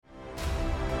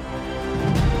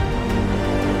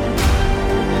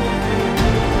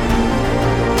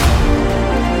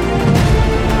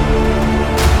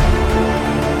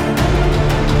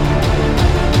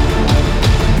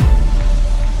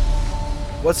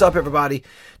What's up, everybody?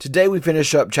 Today we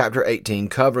finish up chapter 18,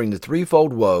 covering the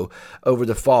threefold woe over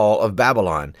the fall of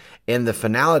Babylon and the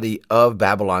finality of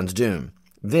Babylon's doom.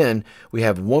 Then we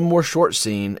have one more short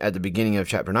scene at the beginning of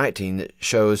chapter 19 that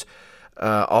shows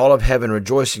all of heaven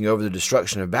rejoicing over the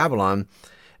destruction of Babylon.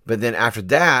 But then after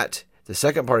that, the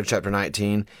second part of chapter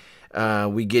 19,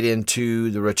 we get into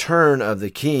the return of the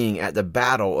king at the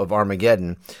battle of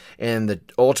Armageddon and the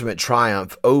ultimate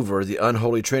triumph over the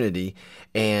unholy trinity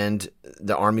and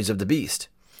the armies of the beast.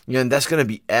 And that's going to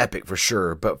be epic for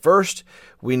sure. But first,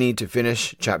 we need to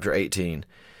finish chapter 18.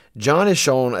 John is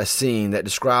shown a scene that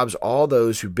describes all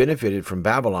those who benefited from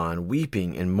Babylon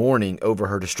weeping and mourning over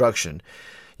her destruction.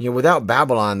 Without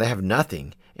Babylon, they have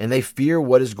nothing, and they fear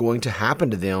what is going to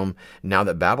happen to them now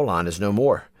that Babylon is no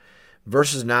more.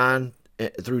 Verses 9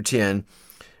 through 10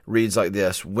 reads like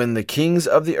this: When the kings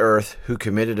of the earth who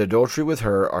committed adultery with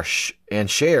her and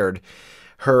shared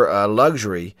her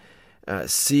luxury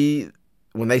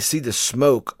when they see the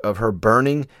smoke of her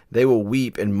burning, they will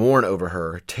weep and mourn over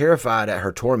her, terrified at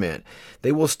her torment.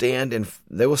 They will stand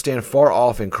far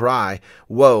off and cry,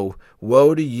 "Woe,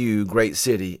 woe to you, great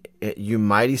city, you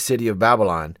mighty city of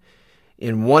Babylon!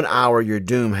 In 1 hour your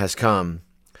doom has come."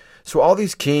 So all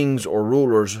these kings or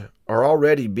rulers are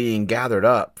already being gathered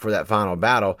up for that final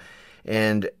battle,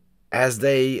 and as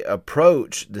they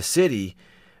approach the city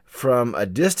from a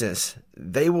distance,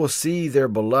 they will see their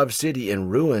beloved city in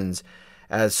ruins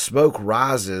as smoke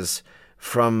rises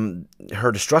from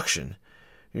her destruction.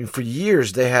 For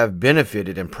years they have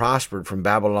benefited and prospered from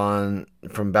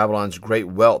Babylon's great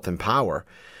wealth and power.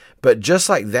 But just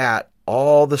like that,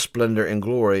 all the splendor and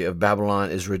glory of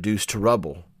Babylon is reduced to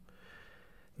rubble.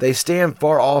 They stand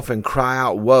far off and cry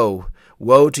out, "Woe,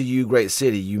 woe to you, great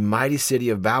city, you mighty city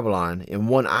of Babylon! In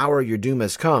 1 hour your doom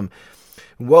has come."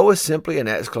 Woe is simply an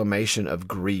exclamation of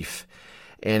grief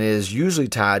and is usually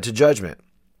tied to judgment,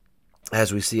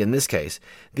 as we see in this case.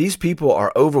 These people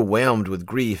are overwhelmed with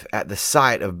grief at the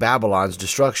sight of Babylon's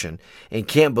destruction and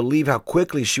can't believe how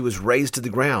quickly she was razed to the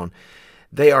ground.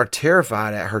 They are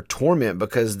terrified at her torment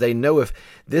because they know if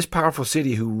this powerful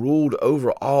city who ruled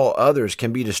over all others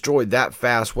can be destroyed that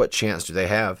fast, what chance do they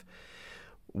have?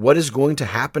 What is going to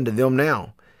happen to them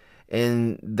now?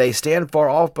 And they stand far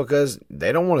off because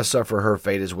they don't want to suffer her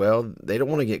fate as well. They don't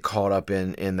want to get caught up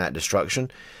in that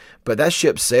destruction. But that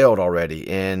ship sailed already,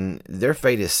 and their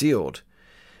fate is sealed.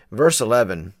 Verse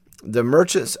 11, the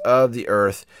merchants of the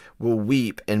earth will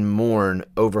weep and mourn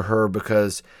over her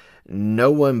because no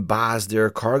one buys their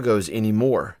cargoes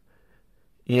anymore.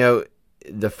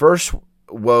 The first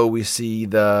woe we see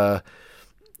the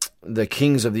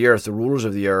kings of the earth, the rulers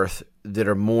of the earth that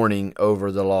are mourning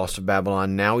over the loss of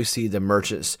Babylon. Now we see the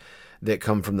merchants that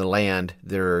come from the land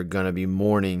that are going to be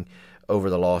mourning over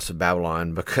the loss of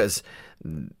Babylon because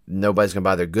nobody's going to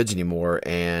buy their goods anymore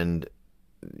and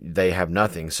they have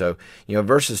nothing. So,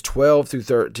 verses 12 through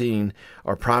 13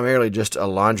 are primarily just a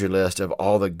laundry list of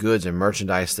all the goods and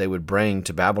merchandise they would bring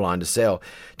to Babylon to sell,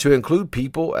 to include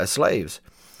people as slaves.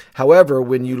 However,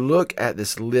 when you look at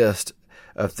this list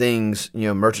of things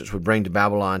merchants would bring to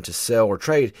Babylon to sell or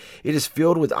trade, it is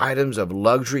filled with items of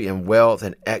luxury and wealth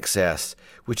and excess,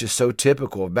 which is so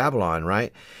typical of Babylon,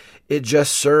 right? It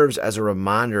just serves as a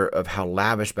reminder of how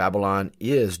lavish Babylon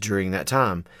is during that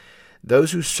time.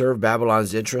 Those who serve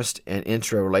Babylon's interest and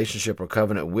enter a relationship or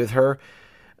covenant with her,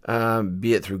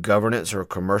 be it through governance or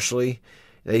commercially,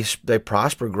 they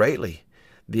prosper greatly.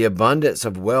 The abundance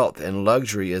of wealth and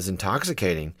luxury is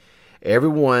intoxicating.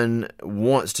 Everyone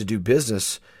wants to do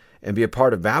business and be a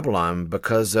part of Babylon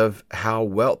because of how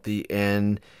wealthy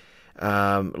and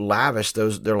lavish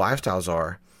their lifestyles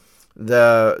are.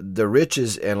 The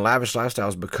riches and lavish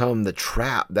lifestyles become the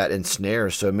trap that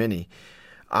ensnares so many.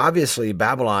 Obviously,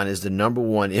 Babylon is the number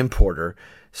one importer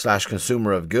 /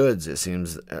 consumer of goods. It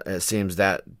seems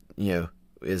that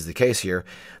is the case here.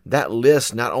 That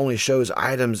list not only shows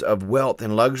items of wealth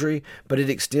and luxury, but it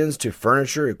extends to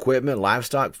furniture, equipment,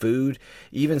 livestock, food,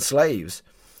 even slaves.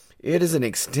 It is an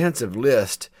extensive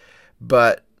list,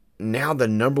 but now the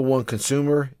number one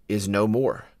consumer is no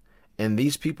more. And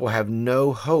these people have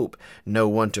no hope, no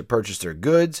one to purchase their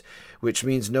goods, which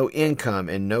means no income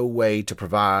and no way to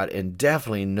provide, and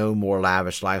definitely no more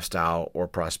lavish lifestyle or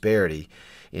prosperity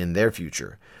in their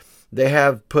future. They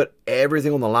have put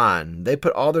everything on the line. They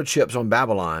put all their chips on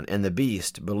Babylon and the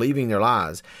beast, believing their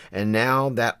lies. And now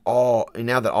that all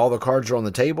the cards are on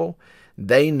the table,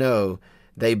 they know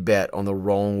they bet on the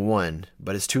wrong one,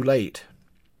 but it's too late.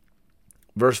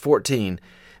 Verse 14,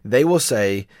 they will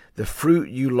say, "The fruit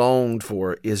you longed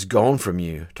for is gone from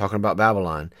you," talking about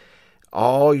Babylon.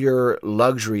 "All your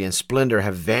luxury and splendor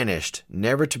have vanished,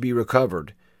 never to be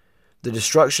recovered. The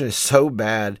destruction is so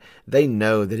bad, they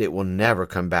know that it will never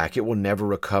come back. It will never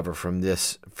recover from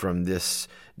this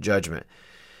judgment.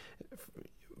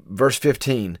 Verse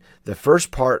 15, the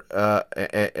first part,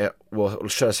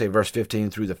 should I say verse 15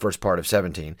 through the first part of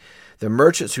 17. The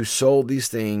merchants who sold these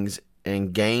things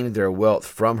and gained their wealth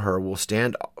from her will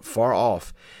stand far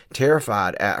off,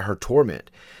 terrified at her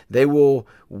torment. They will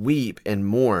weep and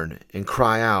mourn and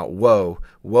cry out, Woe,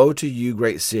 woe to you,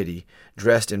 great city,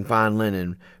 dressed in fine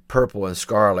linen, purple and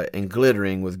scarlet, and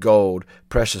glittering with gold,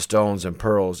 precious stones, and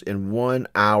pearls. In 1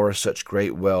 hour such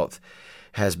great wealth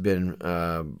has been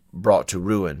brought to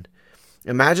ruin.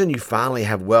 Imagine you finally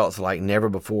have wealth like never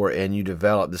before, and you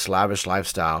develop this lavish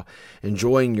lifestyle,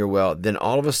 enjoying your wealth. Then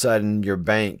all of a sudden, your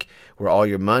bank, where all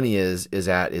your money is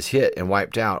hit and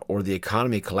wiped out, or the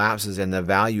economy collapses and the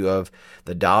value of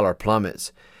the dollar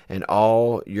plummets, and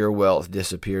all your wealth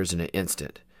disappears in an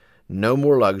instant. No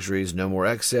more luxuries, no more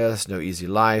excess, no easy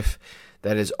life.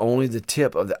 That is only the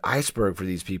tip of the iceberg for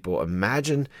these people.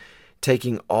 Imagine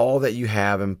taking all that you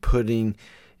have and putting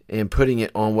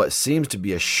it on what seems to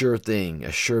be a sure thing,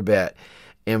 a sure bet,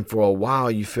 and for a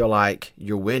while you feel like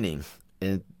you're winning,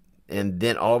 and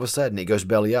then all of a sudden it goes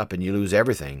belly up and you lose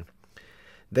everything.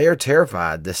 They are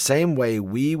terrified the same way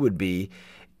we would be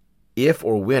if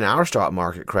or when our stock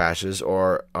market crashes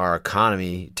or our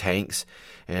economy tanks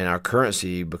and our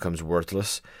currency becomes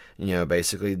worthless.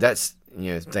 Basically that's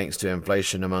thanks to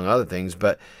inflation among other things.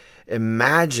 But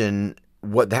imagine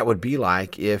what that would be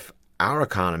like if our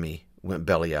economy went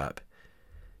belly up.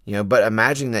 But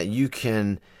imagine that you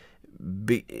can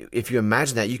begin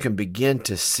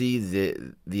to see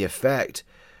the effect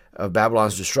of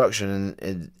Babylon's destruction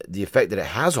and the effect that it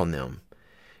has on them.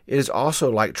 It is also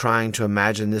like trying to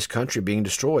imagine this country being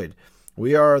destroyed.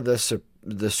 We are the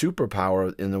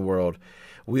superpower in the world.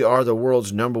 We are the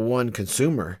world's number one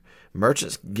consumer.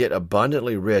 Merchants get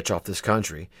abundantly rich off this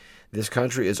country. This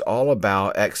country is all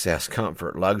about excess,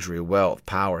 comfort, luxury, wealth,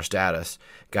 power, status.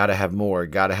 Got to have more,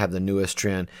 got to have the newest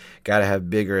trend, got to have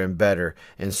bigger and better,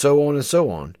 and so on and so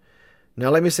on. Now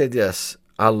let me say this.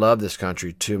 I love this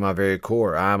country to my very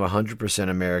core. I am 100%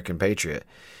 American patriot,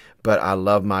 but I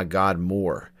love my God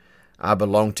more. I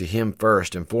belong to Him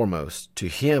first and foremost. To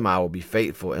Him I will be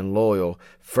faithful and loyal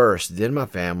first, then my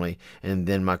family, and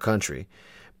then my country.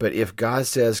 But if God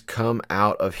says, come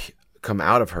out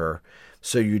of her,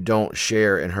 so you don't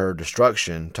share in her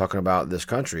destruction, talking about this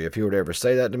country, if He were to ever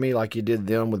say that to me like He did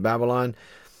them with Babylon,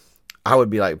 I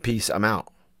would be like, peace, I'm out.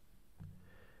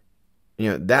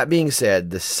 That being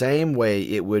said, the same way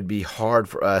it would be hard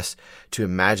for us to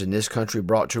imagine this country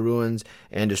brought to ruins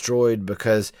and destroyed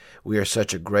because we are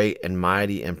such a great and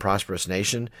mighty and prosperous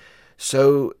nation.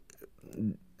 So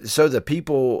the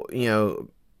people,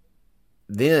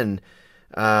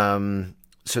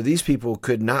 so these people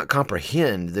could not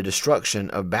comprehend the destruction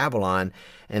of Babylon,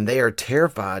 and they are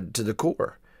terrified to the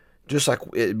core, just like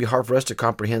it'd be hard for us to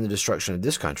comprehend the destruction of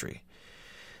this country.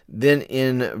 Then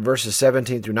in verses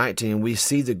 17 through 19, we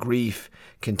see the grief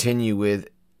continue with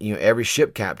every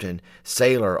ship captain,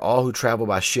 sailor, all who travel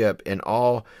by ship, and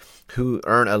all who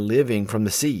earn a living from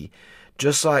the sea.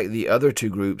 Just like the other two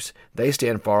groups, they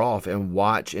stand far off and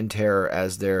watch in terror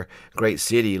as their great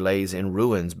city lays in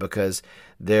ruins because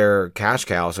their cash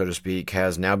cow, so to speak,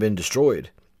 has now been destroyed.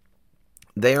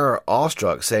 They are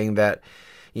awestruck, saying that,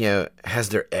 has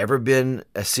there ever been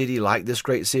a city like this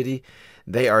great city?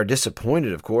 They are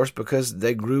disappointed, of course, because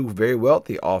they grew very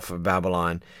wealthy off of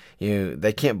Babylon.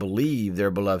 They can't believe their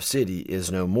beloved city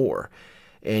is no more.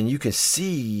 And you can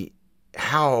see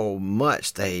how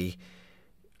much they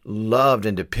loved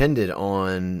and depended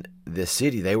on this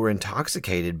city. They were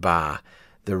intoxicated by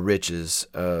the riches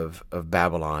of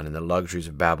Babylon and the luxuries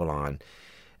of Babylon,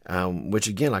 which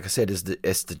again, like I said, is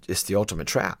the ultimate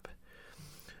trap.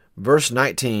 Verse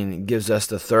 19 gives us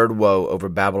the third woe over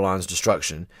Babylon's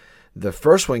destruction. The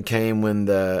first one came when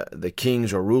the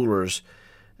kings or rulers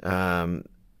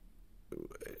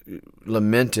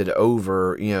lamented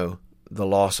over the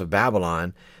loss of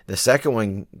Babylon. The second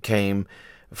one came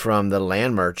from the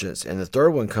land merchants, and the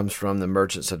third one comes from the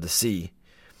merchants of the sea.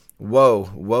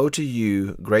 Woe to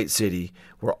you, great city,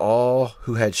 where all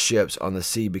who had ships on the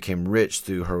sea became rich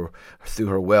through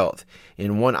her wealth.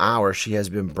 In 1 hour she has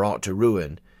been brought to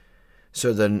ruin.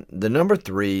 So the number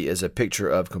 3 is a picture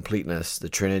of completeness, the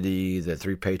Trinity, the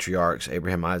 3 patriarchs,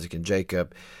 Abraham, Isaac, and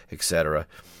Jacob, etc.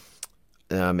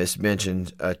 It's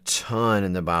mentioned a ton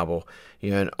in the Bible.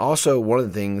 And also one of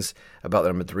the things about the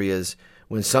number 3 is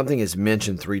when something is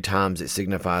mentioned 3 times, it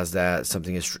signifies that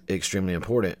something is extremely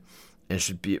important and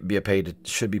should be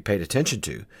paid attention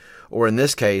to. Or in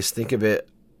this case, think of it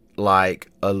like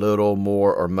a little,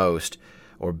 more, or most,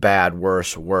 or bad,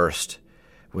 worse, worst.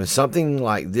 When something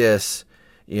like this,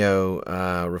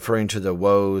 referring to the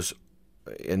woes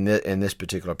in this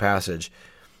particular passage,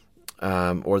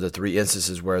 or the three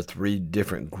instances where three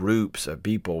different groups of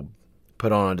people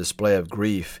put on a display of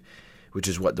grief, which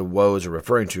is what the woes are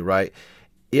referring to, right?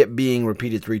 It being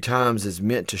repeated 3 times is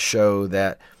meant to show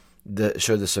the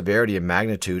severity and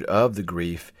magnitude of the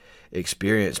grief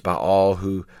experienced by all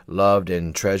who loved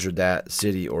and treasured that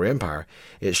city or empire.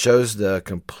 It shows the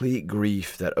complete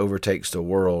grief that overtakes the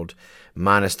world,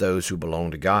 minus those who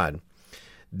belong to God.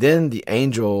 Then the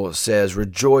angel says,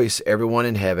 "Rejoice, everyone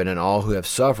in heaven and all who have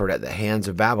suffered at the hands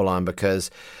of Babylon, because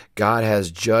God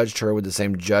has judged her with the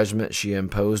same judgment she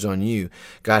imposed on you.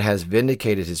 God has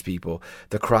vindicated his people.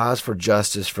 The cries for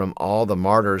justice from all the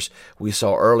martyrs we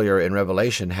saw earlier in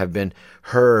Revelation have been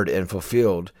heard and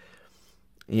fulfilled."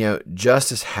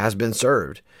 Justice has been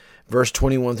served. Verse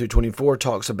 21 through 24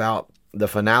 talks about the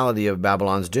finality of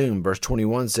Babylon's doom. Verse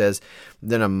 21 says,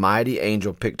 "Then a mighty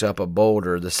angel picked up a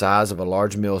boulder the size of a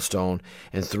large millstone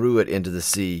and threw it into the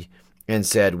sea, and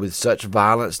said, 'With such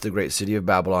violence the great city of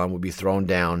Babylon will be thrown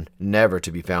down, never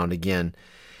to be found again.'"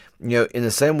 In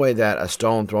the same way that a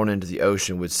stone thrown into the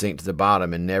ocean would sink to the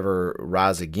bottom and never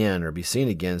rise again or be seen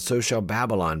again, so shall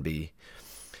Babylon be.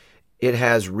 It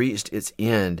has reached its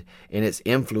end, and its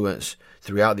influence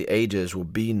throughout the ages will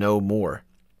be no more.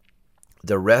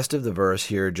 The rest of the verse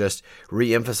here just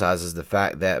reemphasizes the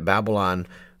fact that Babylon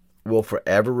will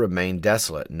forever remain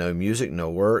desolate. No music, no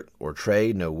work or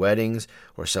trade, no weddings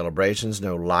or celebrations,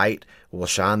 no light will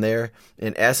shine there.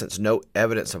 In essence, no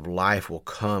evidence of life will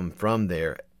come from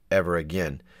there ever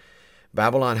again.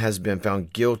 Babylon has been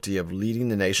found guilty of leading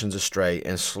the nations astray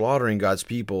and slaughtering God's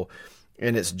people,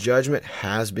 and its judgment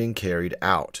has been carried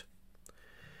out.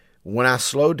 When I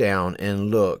slow down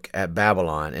and look at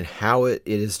Babylon and how it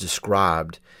is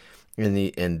described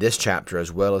in this chapter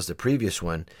as well as the previous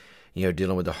one,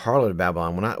 dealing with the harlot of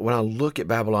Babylon, when I look at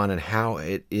Babylon and how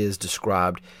it is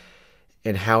described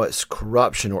and how its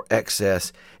corruption or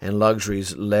excess and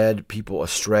luxuries led people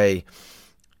astray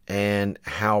and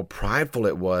how prideful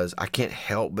it was, I can't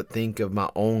help but think of my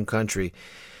own country.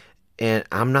 And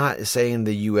I'm not saying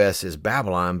the U.S. is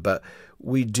Babylon, but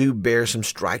we do bear some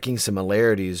striking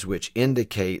similarities, which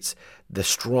indicates the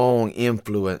strong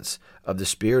influence of the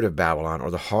spirit of Babylon,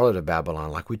 or the harlot of Babylon,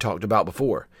 like we talked about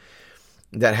before,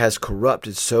 that has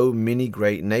corrupted so many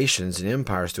great nations and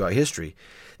empires throughout history.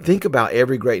 Think about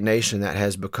every great nation that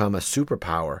has become a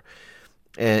superpower,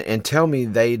 and tell me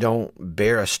they don't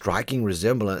bear a striking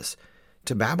resemblance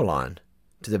to Babylon,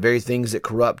 to the very things that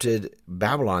corrupted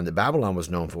Babylon, that Babylon was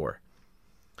known for.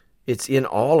 It's in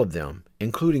all of them,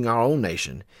 including our own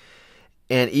nation.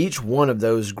 And each one of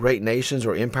those great nations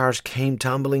or empires came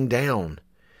tumbling down.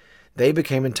 They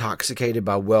became intoxicated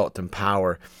by wealth and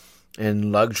power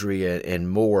and luxury and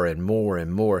more and more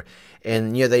and more.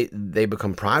 And, they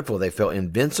become prideful. They felt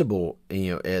invincible,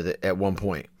 at one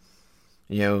point.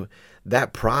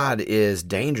 That pride is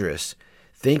dangerous.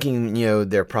 Thinking,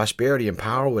 their prosperity and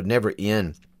power would never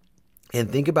end. And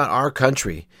think about our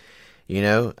country.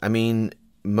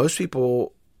 Most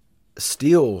people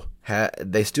still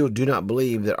do not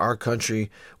believe that our country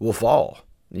will fall,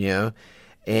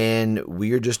 and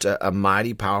we are just a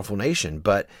mighty powerful nation.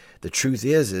 But the truth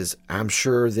is I'm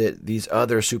sure that these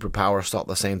other superpowers thought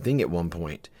the same thing at one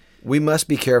point. We must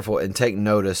be careful and take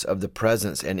notice of the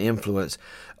presence and influence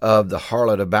of the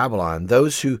harlot of Babylon.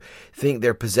 Those who think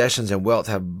their possessions and wealth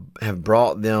have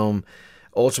brought them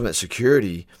ultimate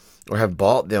security, or have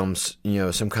bought them,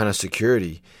 some kind of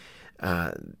security,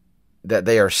 that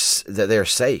they are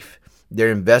safe. Their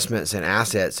investments and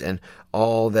assets and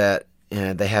all that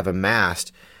they have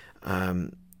amassed,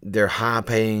 their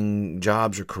high-paying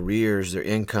jobs or careers, their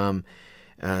income,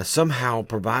 somehow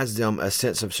provides them a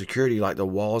sense of security like the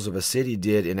walls of a city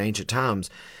did in ancient times.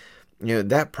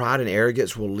 That pride and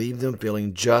arrogance will leave them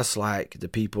feeling just like the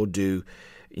people do,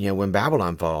 when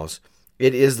Babylon falls.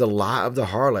 It is the lie of the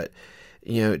harlot,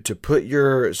 to put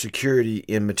your security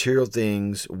in material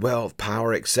things, wealth,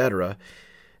 power, etc.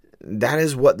 That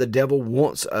is what the devil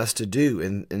wants us to do,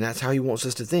 and that's how he wants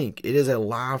us to think. It is a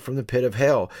lie from the pit of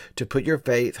hell to put your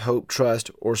faith, hope,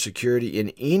 trust, or security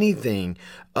in anything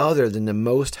other than the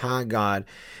Most High God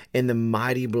and the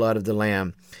mighty blood of the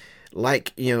Lamb.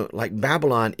 Like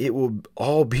Babylon, it will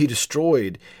all be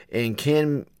destroyed and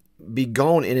can be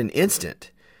gone in an instant.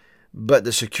 But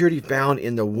the security found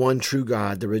in the one true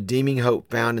God, the redeeming hope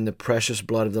found in the precious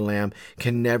blood of the Lamb,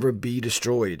 can never be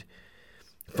destroyed.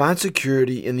 Find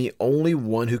security in the only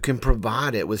one who can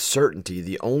provide it with certainty,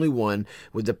 the only one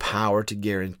with the power to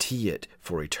guarantee it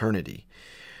for eternity.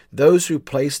 Those who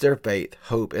place their faith,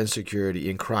 hope, and security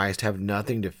in Christ have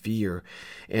nothing to fear.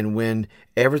 And when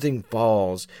everything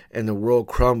falls and the world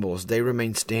crumbles, they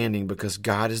remain standing because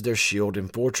God is their shield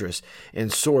and fortress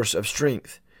and source of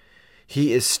strength.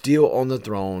 He is still on the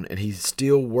throne, and He's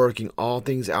still working all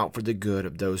things out for the good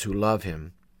of those who love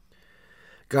Him.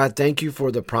 God, thank you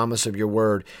for the promise of your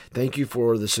word. Thank you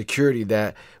for the security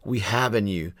that we have in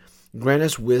you. Grant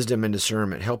us wisdom and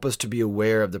discernment. Help us to be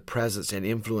aware of the presence and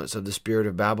influence of the spirit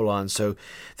of Babylon so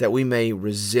that we may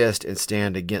resist and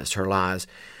stand against her lies.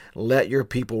 Let your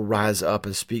people rise up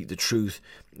and speak the truth.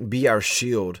 Be our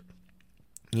shield.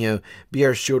 Be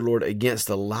our shield, Lord, against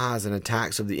the lies and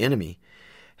attacks of the enemy.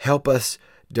 Help us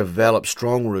develop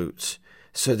strong roots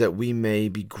so that we may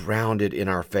be grounded in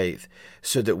our faith,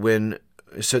 so that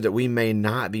we may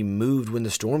not be moved when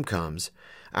the storm comes.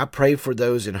 I pray for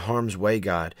those in harm's way,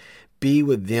 God. Be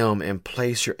with them and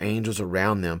place your angels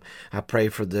around them. I pray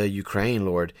for the Ukraine,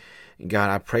 Lord. God,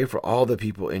 I pray for all the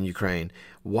people in Ukraine.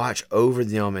 Watch over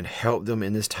them and help them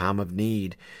in this time of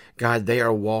need. God, they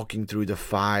are walking through the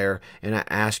fire, and I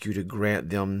ask you to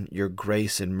grant them your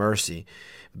grace and mercy.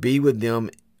 Be with them,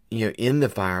 in the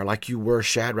fire like you were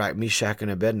Shadrach, Meshach,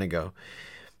 and Abednego.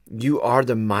 You are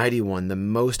the mighty one, the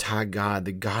most high God,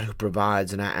 the God who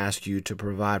provides, and I ask you to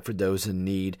provide for those in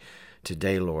need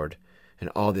today, Lord. And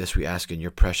all this we ask in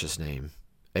your precious name.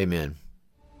 Amen.